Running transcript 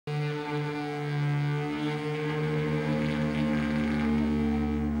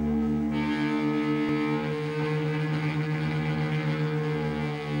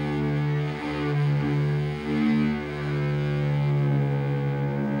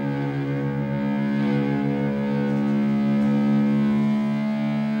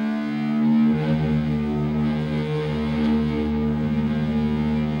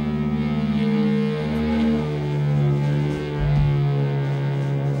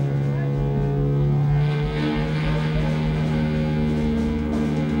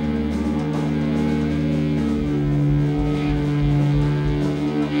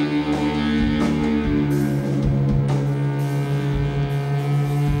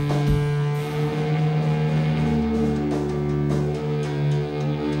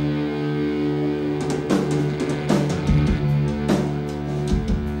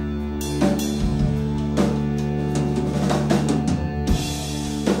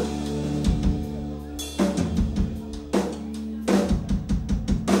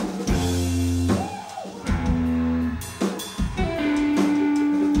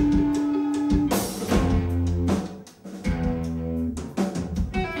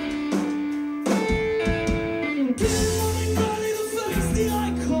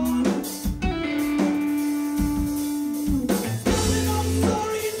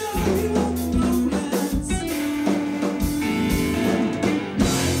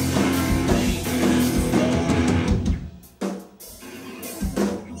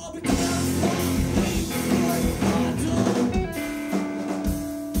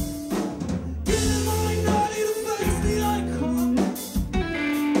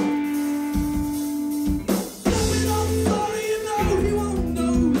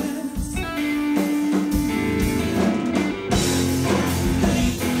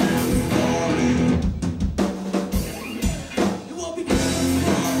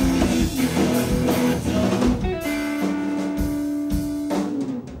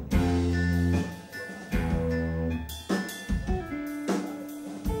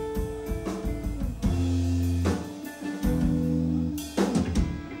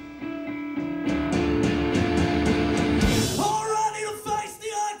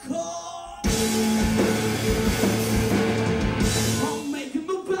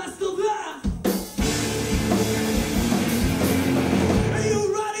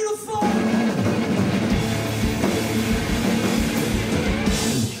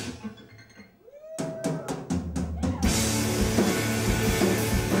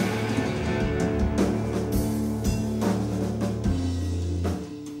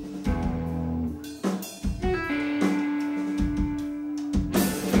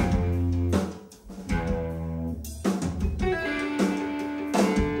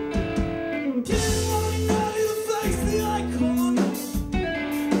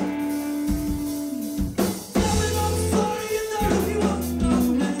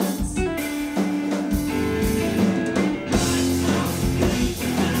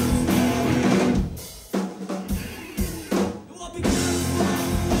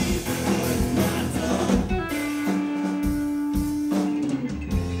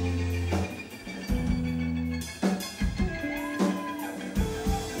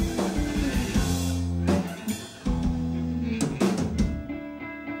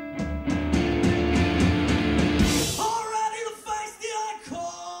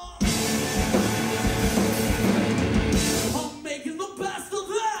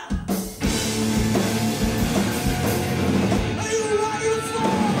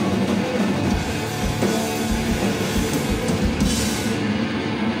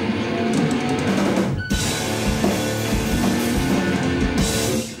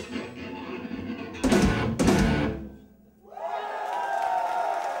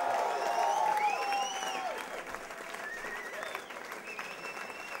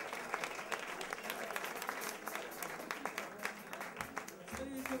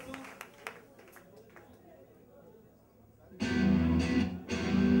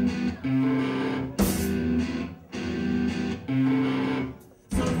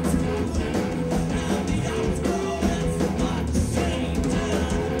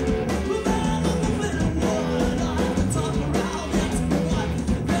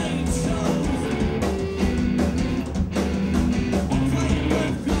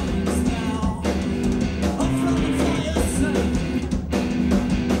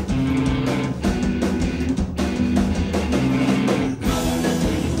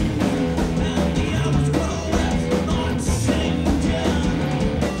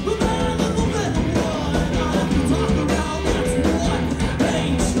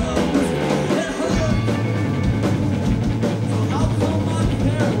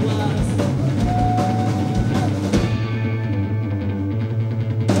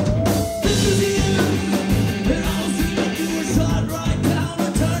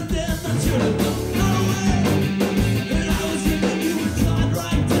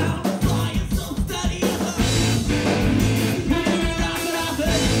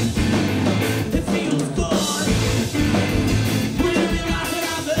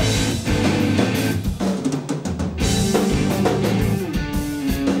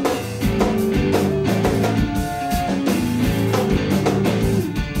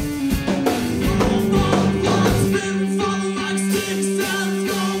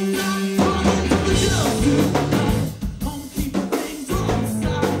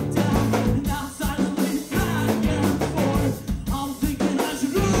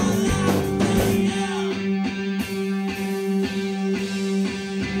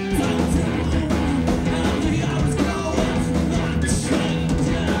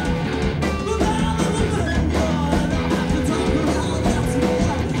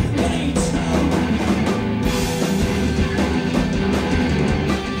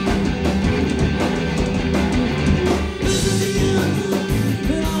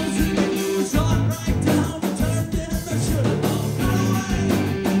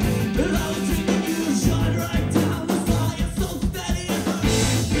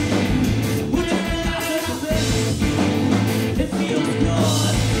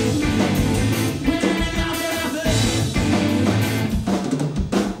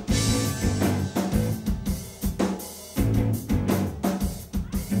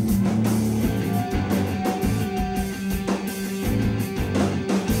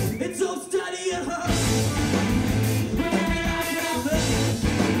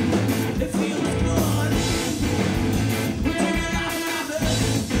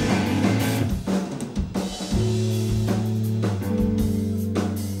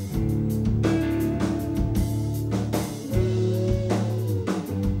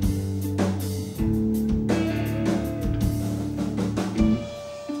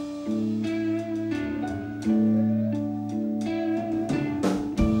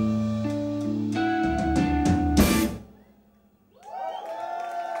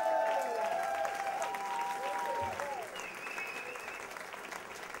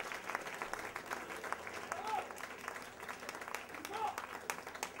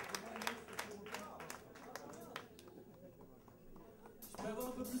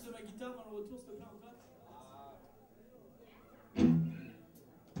retour, s'il te plaît, Antoine.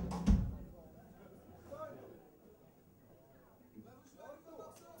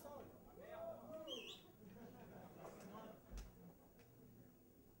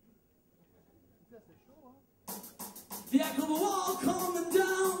 The echo of the wall coming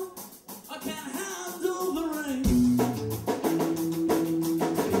down, I can't handle the rain.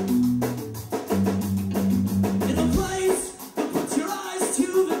 In a place that puts your eyes to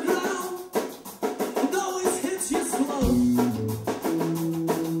the ground, it always hits you slow.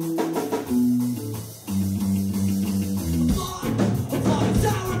 A lot of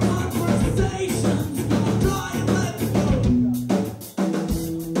sour conversations, gonna try and let me go.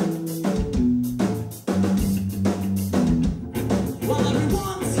 While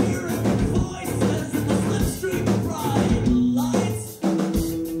everyone's hearing voices in the slipstream of bright lights,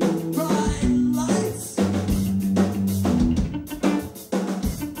 bright lights.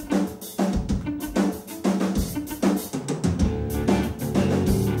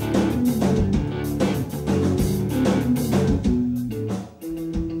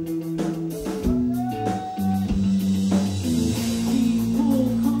 People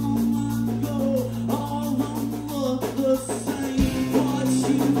come and go, all of them look the same. What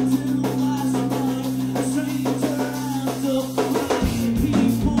you did last night, a stranger and a friend.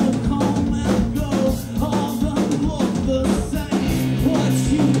 People come and go, all of them look the same. What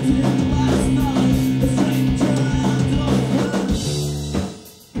you did last night, a stranger and a friend.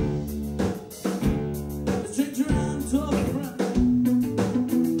 A stranger and a friend.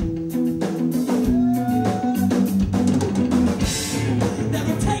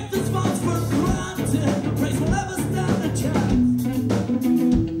 Never take the spots for granted. Praise whatever stand a chance.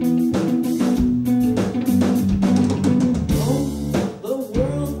 Oh, the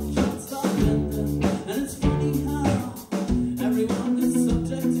world can't stop bending, and it's funny how everyone is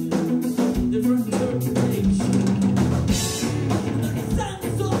subject to different interpretation. And there's a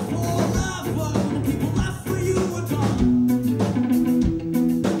sense of forever when people left for you were gone.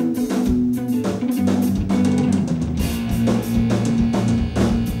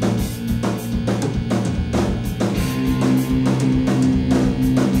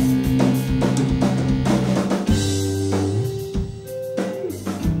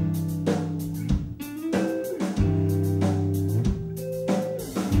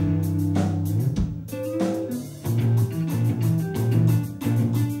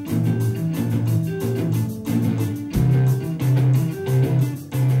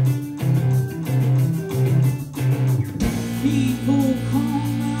 People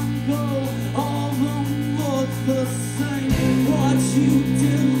come and go, all of them look the same. What you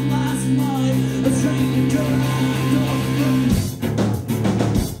did last night, a stranger and a friend.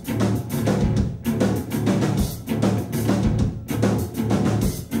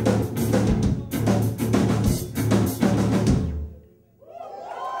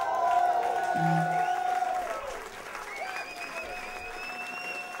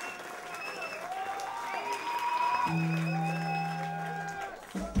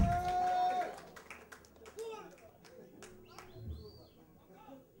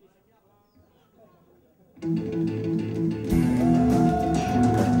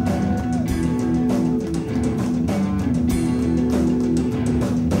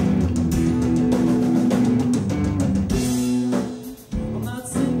 I'm not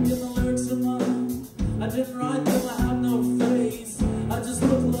singing the lyrics of mine. I didn't write them, I have no face. I just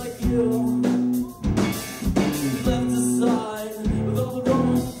look like you. Left aside with all the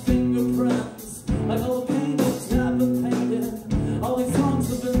wrong fingerprints. Like all the paintings have been painted. All these songs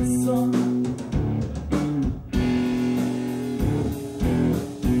have been sung.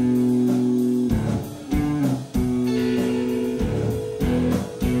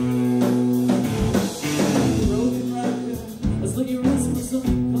 Broken record, a slinky wrist for some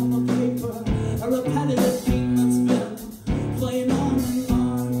ink on the paper. A repetitive theme that's been playing on and on.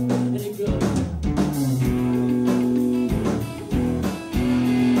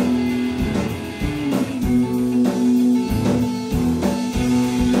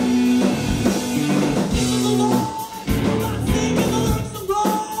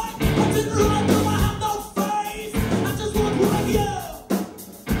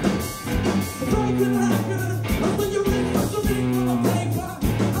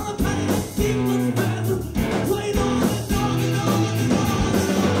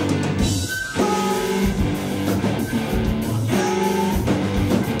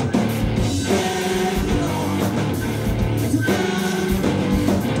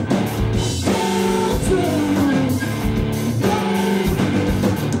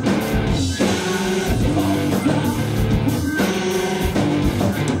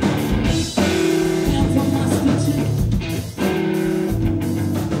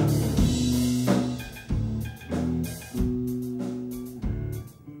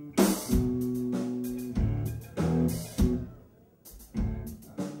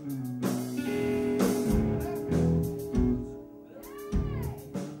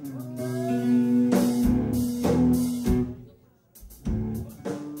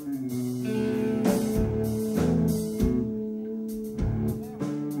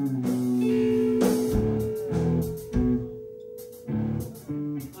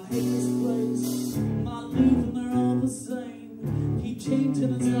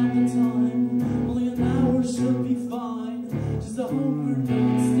 changing, it's not the time. Only an hour should be fine. Just a home where no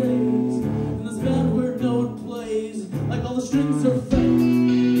one stays, and this band where no one plays. Like all the strings are fake.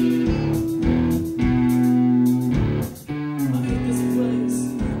 I hate this place.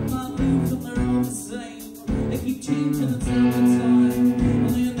 I'm not leaving, they're all the same. They keep changing, it's not the time.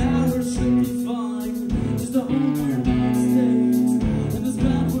 Only an hour should be fine. Just a home where no one stays, and this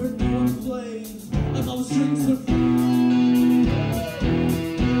band where no one plays. Like all the strings are fake.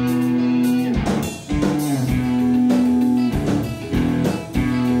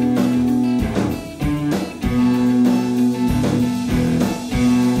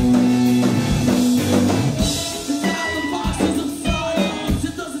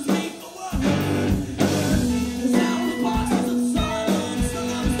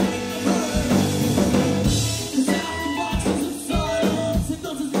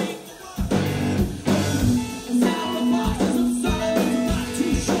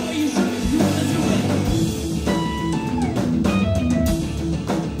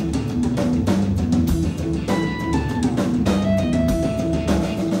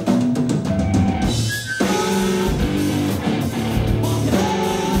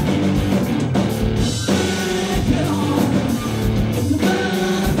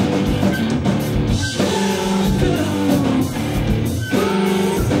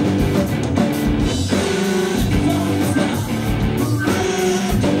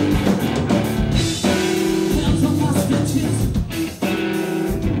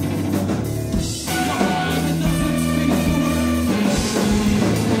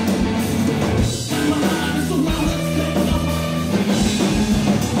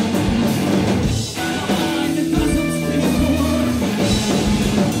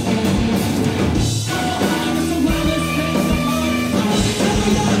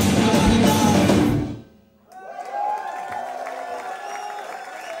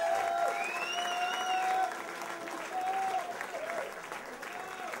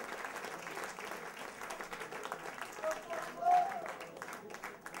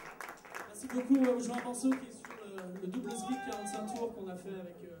 Beaucoup, je joue un morceau qui est sur le double speed 45 tours qu'on a fait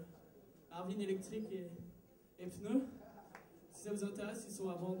avec Arvin électrique et pneus. Si ça vous intéresse, ils sont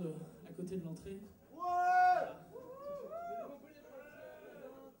à vendre à côté de l'entrée.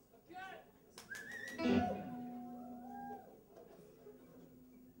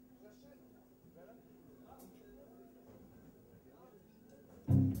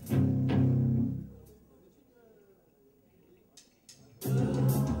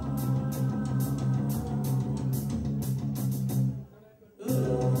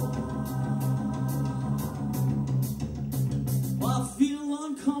 I feel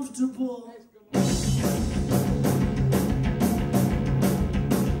uncomfortable.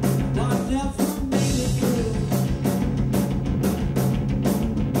 I never made it through.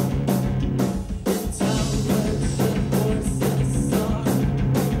 Intelligent voices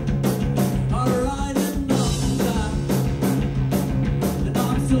are riding up and back, and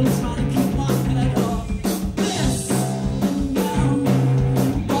I'm still trying to keep my head up. This and down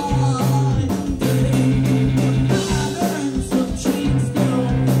by day. Patterns of change still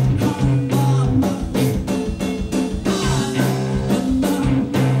come by.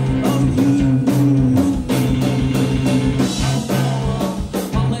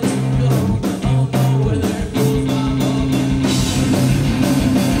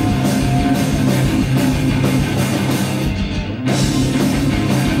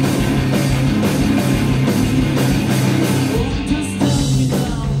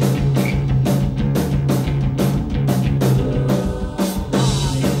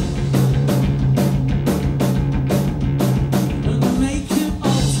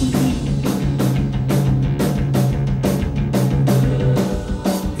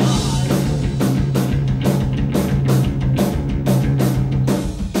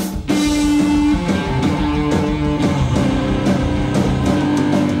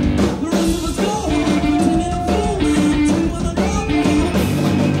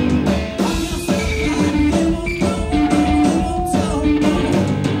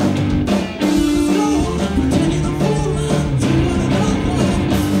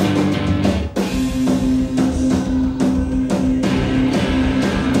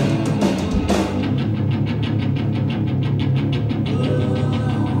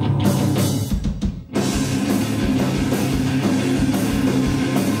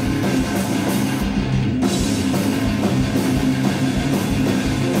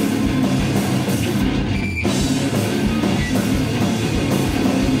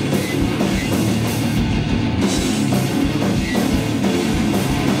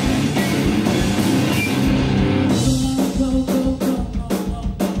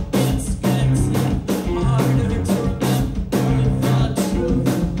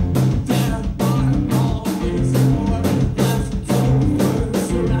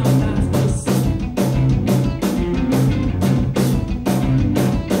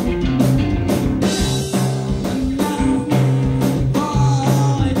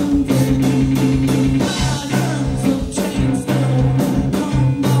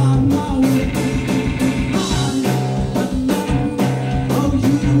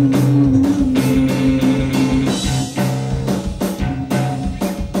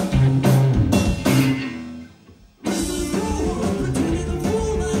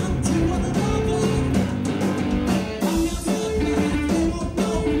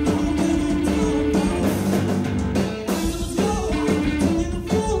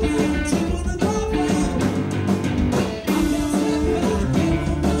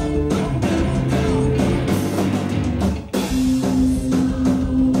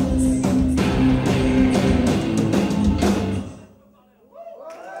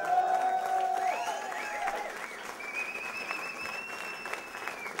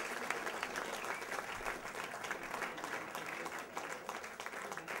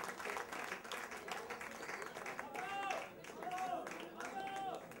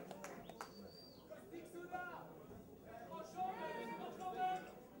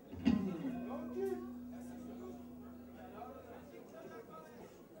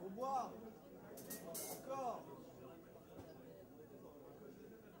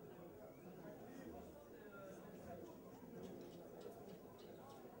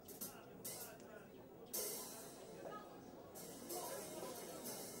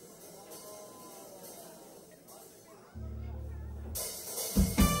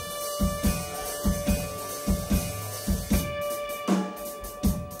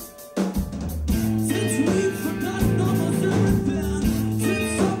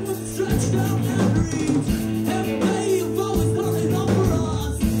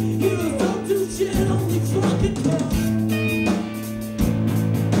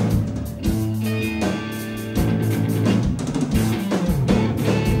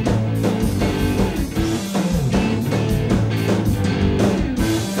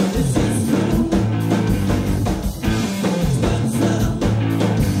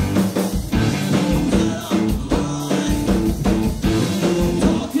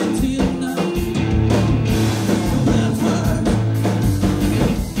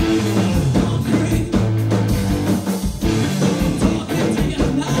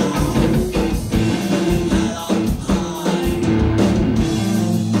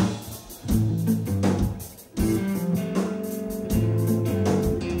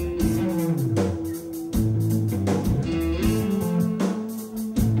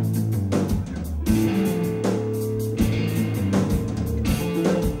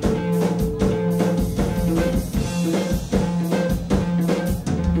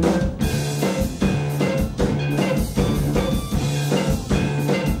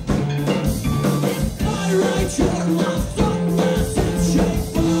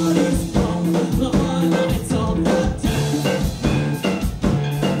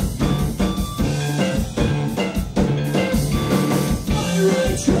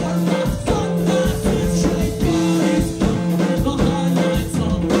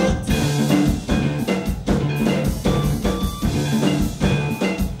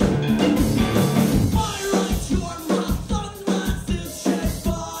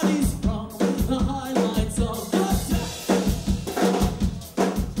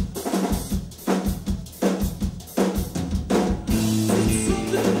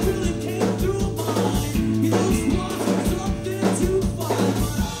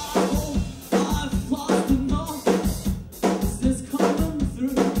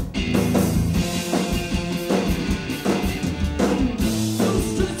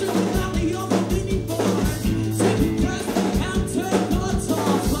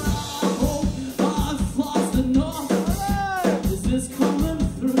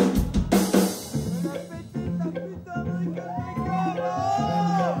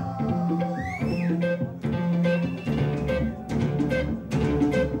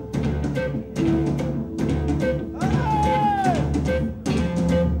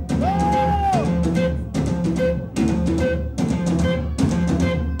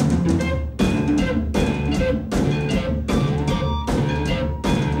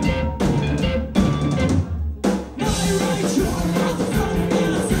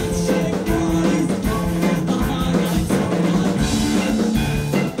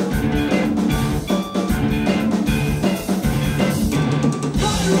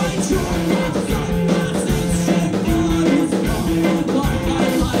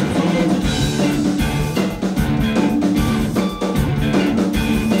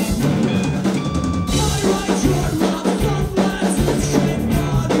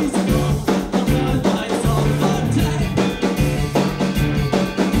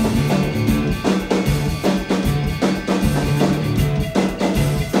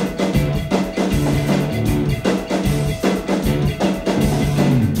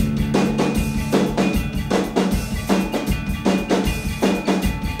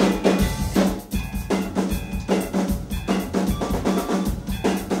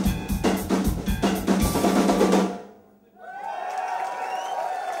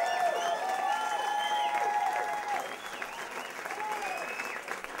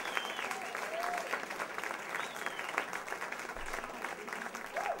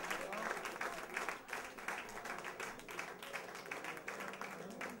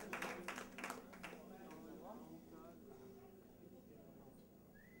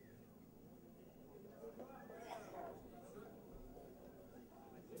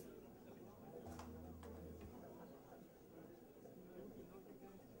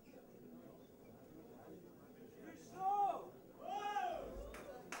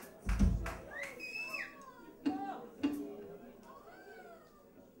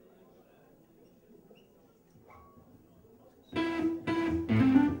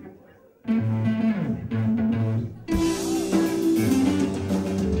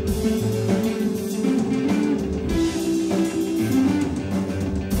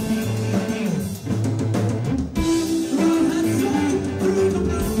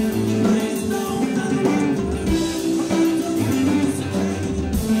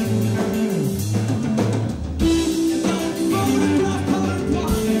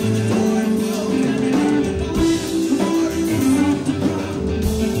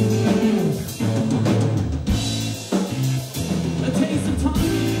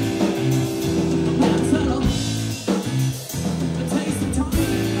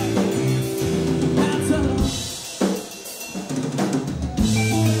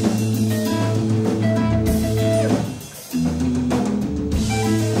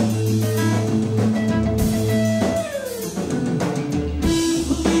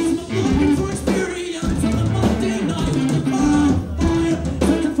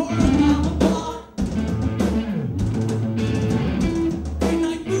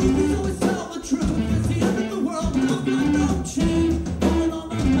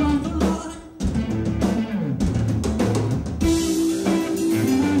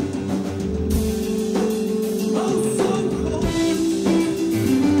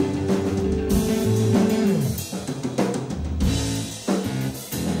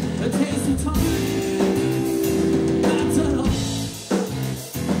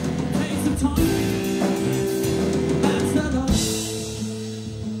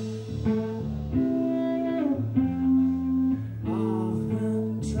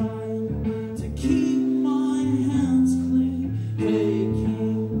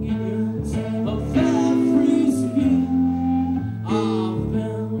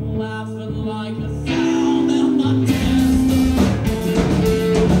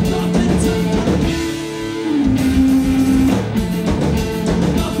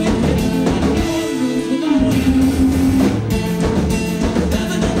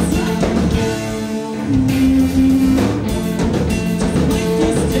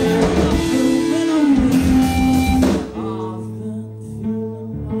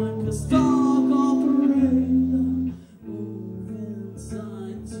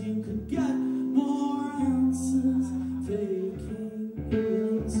 you could get more answers, taking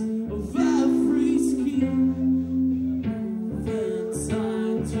hints of every scheme. Then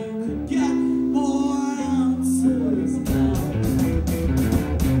signs you could get more answers now.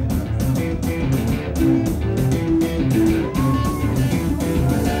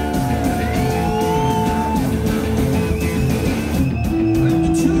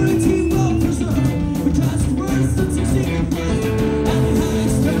 Maturity will preserve, we cast words that succeed in life, and the high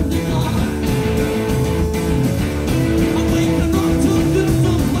standing on. I'm waking up to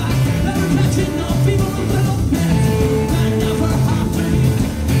beautiful black, never catching up, people a little bit, that never happened.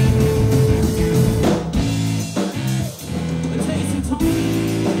 A tasty tongue,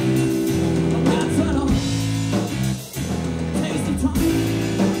 a man's at all. Tasty tongue,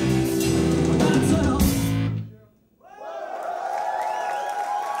 a man's at all.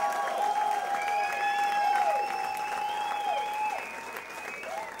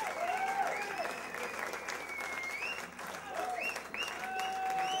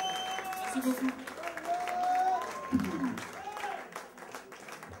 Merci beaucoup.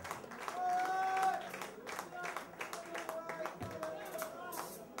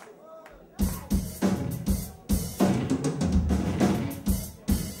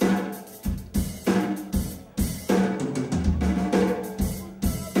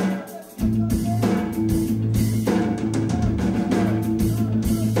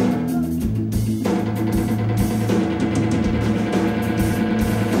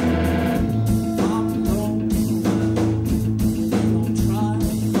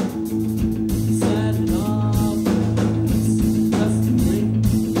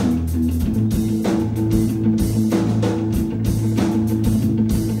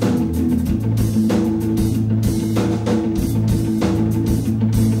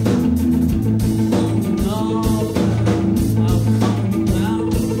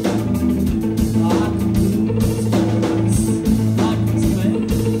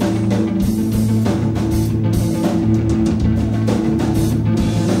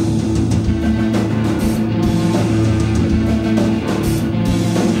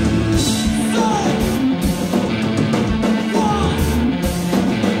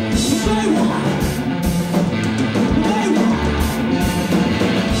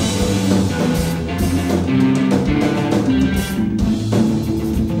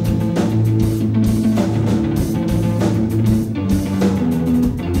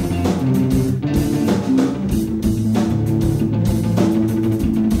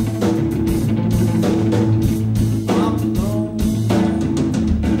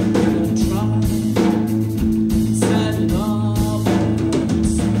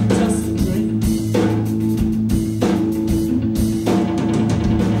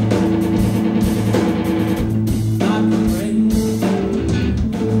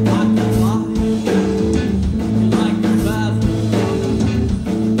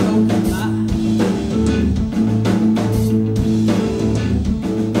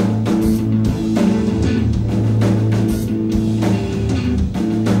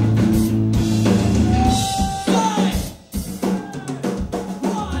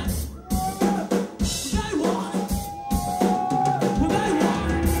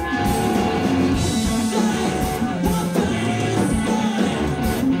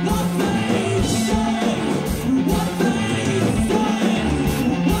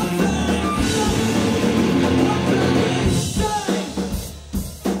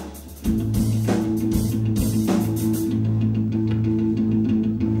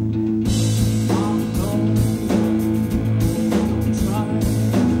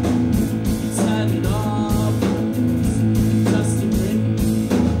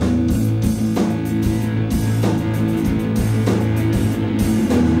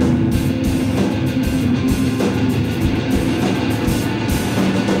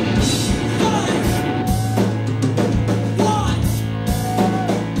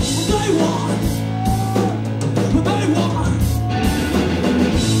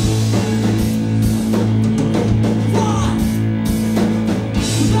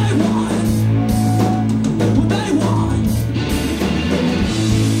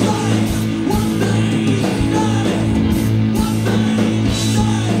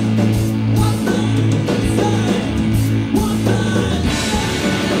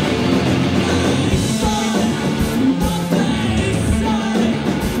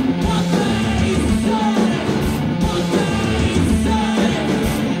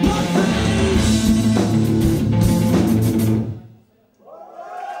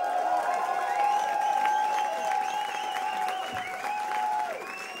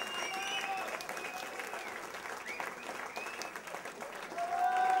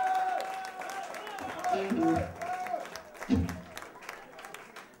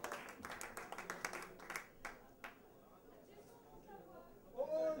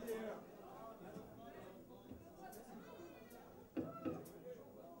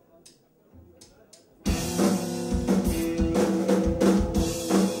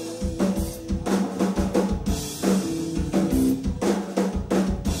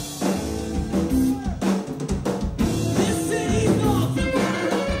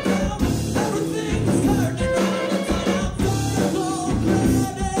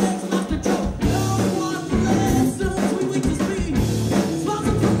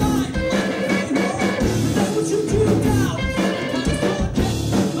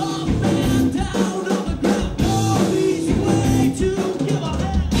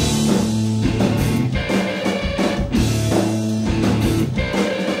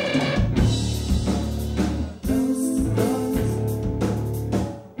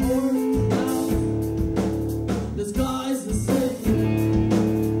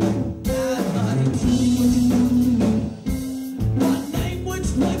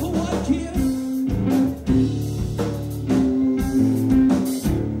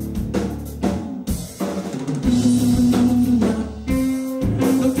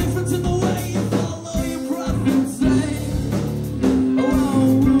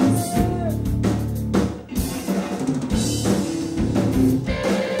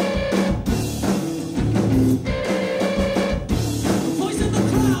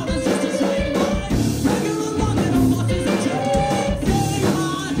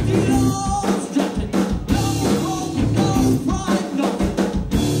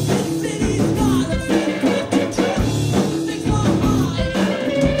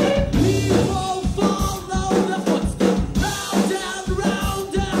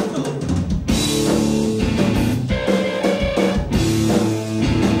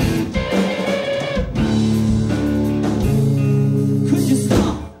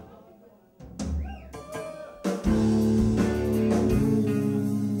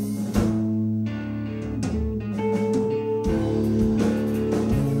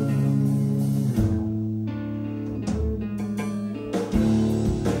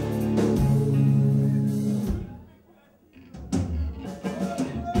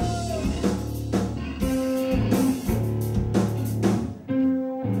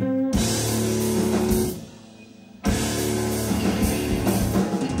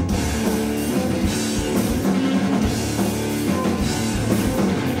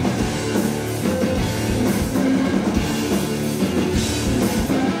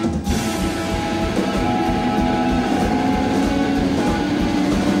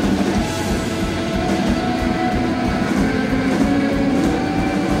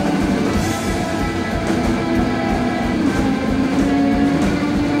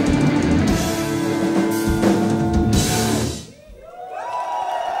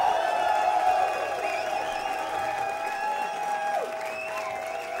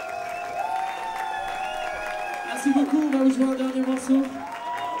 Merci beaucoup, on va vous jouer un dernier morceau.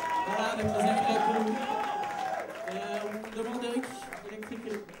 Voilà, avec nos amis locaux. On me demande Eric, électrique.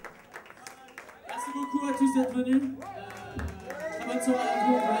 Merci beaucoup à tous d'être venus. Très bonne soirée à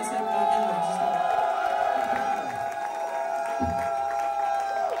vous, on vous laisse avec